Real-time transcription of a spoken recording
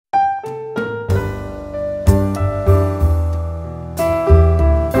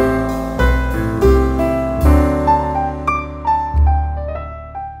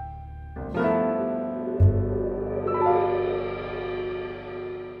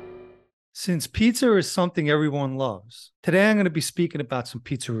Since pizza is something everyone loves, today I'm going to be speaking about some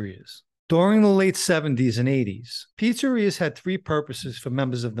pizzerias. During the late 70s and 80s, pizzerias had three purposes for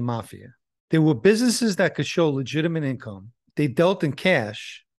members of the mafia. They were businesses that could show legitimate income, they dealt in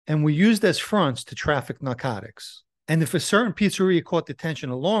cash, and were used as fronts to traffic narcotics. And if a certain pizzeria caught the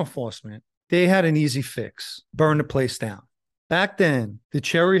attention of law enforcement, they had an easy fix: burn the place down. Back then, the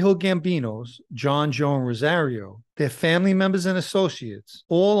Cherry Hill Gambinos, John, Joe, and Rosario, their family members and associates,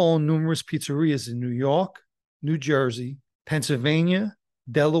 all owned numerous pizzerias in New York, New Jersey, Pennsylvania,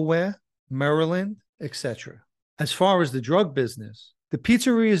 Delaware, Maryland, etc. As far as the drug business, the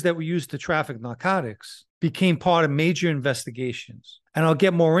pizzerias that were used to traffic narcotics became part of major investigations, and I'll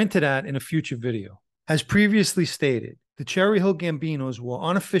get more into that in a future video. As previously stated, the Cherry Hill Gambinos were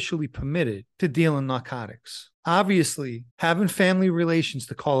unofficially permitted to deal in narcotics. Obviously, having family relations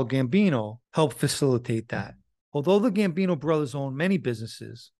to Carlo Gambino helped facilitate that. Although the Gambino brothers owned many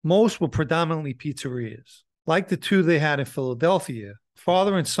businesses, most were predominantly pizzerias. Like the two they had in Philadelphia,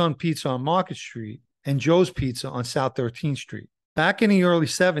 Father and Son Pizza on Market Street and Joe's Pizza on South 13th Street. Back in the early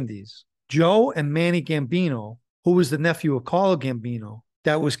 70s, Joe and Manny Gambino, who was the nephew of Carlo Gambino,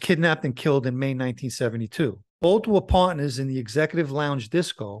 that was kidnapped and killed in May 1972. Both were partners in the Executive Lounge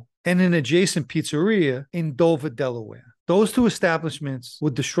Disco and an adjacent pizzeria in Dover, Delaware. Those two establishments were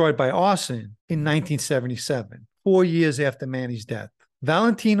destroyed by arson in 1977, 4 years after Manny's death.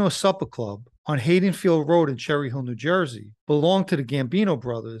 Valentino's Supper Club on Haydenfield Road in Cherry Hill, New Jersey, belonged to the Gambino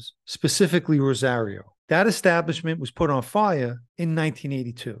brothers, specifically Rosario. That establishment was put on fire in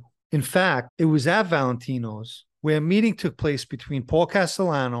 1982. In fact, it was at Valentino's where a meeting took place between Paul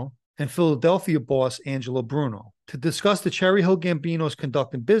Castellano and Philadelphia boss Angelo Bruno to discuss the Cherry Hill Gambinos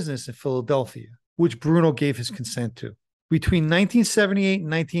conducting business in Philadelphia, which Bruno gave his consent to. Between 1978 and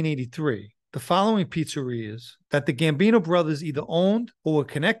 1983, the following pizzerias that the Gambino brothers either owned or were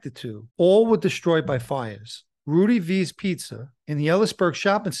connected to all were destroyed by fires. Rudy V's Pizza in the Ellisburg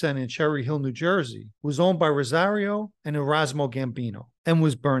Shopping Center in Cherry Hill, New Jersey, was owned by Rosario and Erasmo Gambino and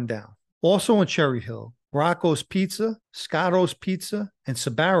was burned down. Also in Cherry Hill, Rocco's Pizza, Scotto's Pizza, and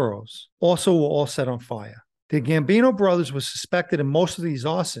Sabaro's also were all set on fire. The Gambino brothers were suspected in most of these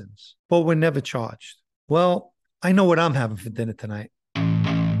arsons, but were never charged. Well, I know what I'm having for dinner tonight.